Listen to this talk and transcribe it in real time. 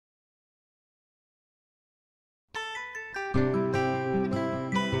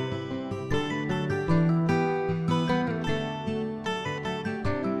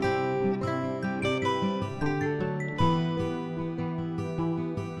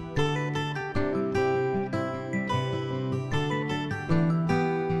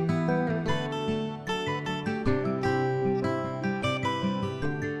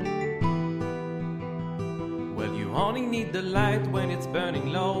only need the light when it's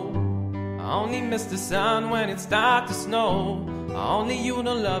burning low. I only miss the sun when it starts to snow. Only you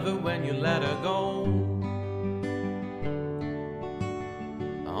know love her when you let her go.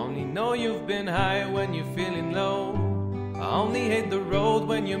 I only know you've been high when you're feeling low. I only hate the road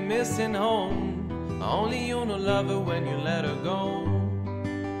when you're missing home. Only you know love her when you let her go.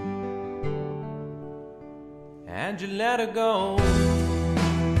 And you let her go.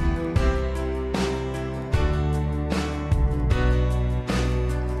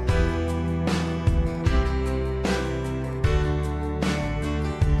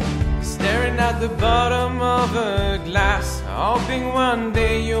 Staring at the bottom of a glass, hoping one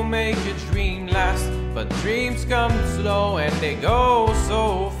day you'll make your dream last. But dreams come slow and they go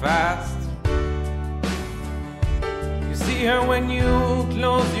so fast. You see her when you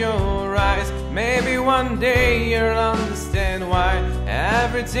close your eyes. Maybe one day you'll understand why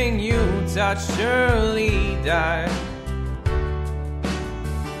everything you touch surely dies.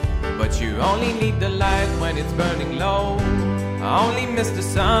 But you only need the light when it's burning low. I only miss the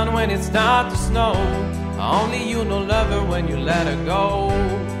sun when it starts to snow. Only you know love her when you let her go.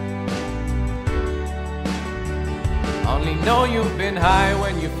 Only know you've been high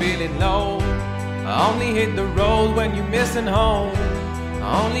when you're feeling low. I only hit the road when you're missing home.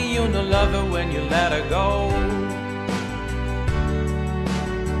 Only you know love her when you let her go.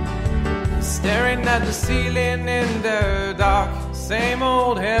 Staring at the ceiling in the dark, same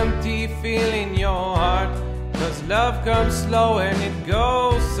old empty feeling in your heart. 'Cause love comes slow and it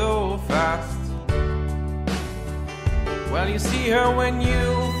goes so fast. Well, you see her when you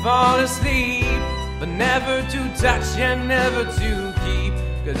fall asleep, but never to touch and never to keep.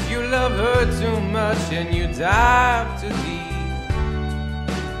 'Cause you love her too much and you dive too deep.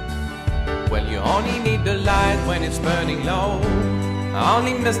 Well, you only need the light when it's burning low. I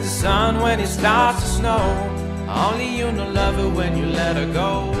only miss the sun when it starts to snow. Only you know love her when you let her go.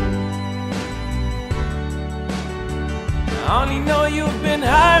 I only know you've been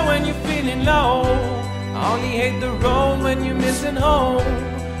high when you're feeling low. I only hate the road when you're missing home.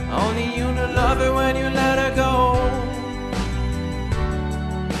 Only you know love her when you let her go.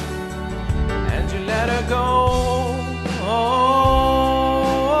 And you let her go.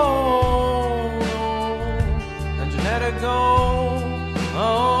 And you let her go.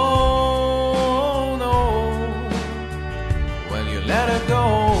 Oh no. Well, you let her go.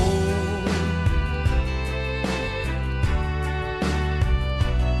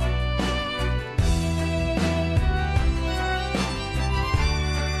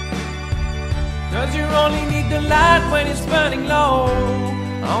 'Cause you only need the light when it's burning low.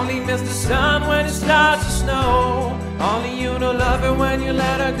 Only miss the sun when it starts to snow. Only you know love her when you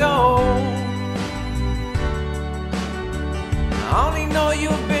let her go. Only know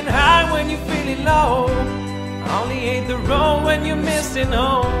you've been high when you're feeling low. Only hate the road when you're missing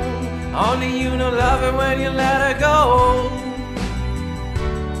home. Only you know love her when you let her go.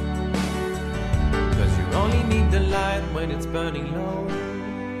 'Cause you only need the light when it's burning low.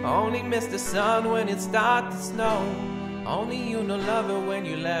 Only miss the sun when it starts to snow. Only you know love her when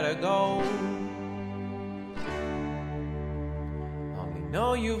you let her go. Only know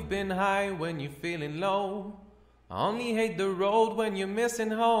you've been high when you're feeling low. Only hate the road when you're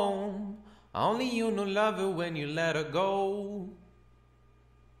missing home. Only you know love her when you let her go.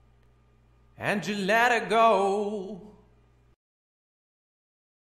 And you let her go.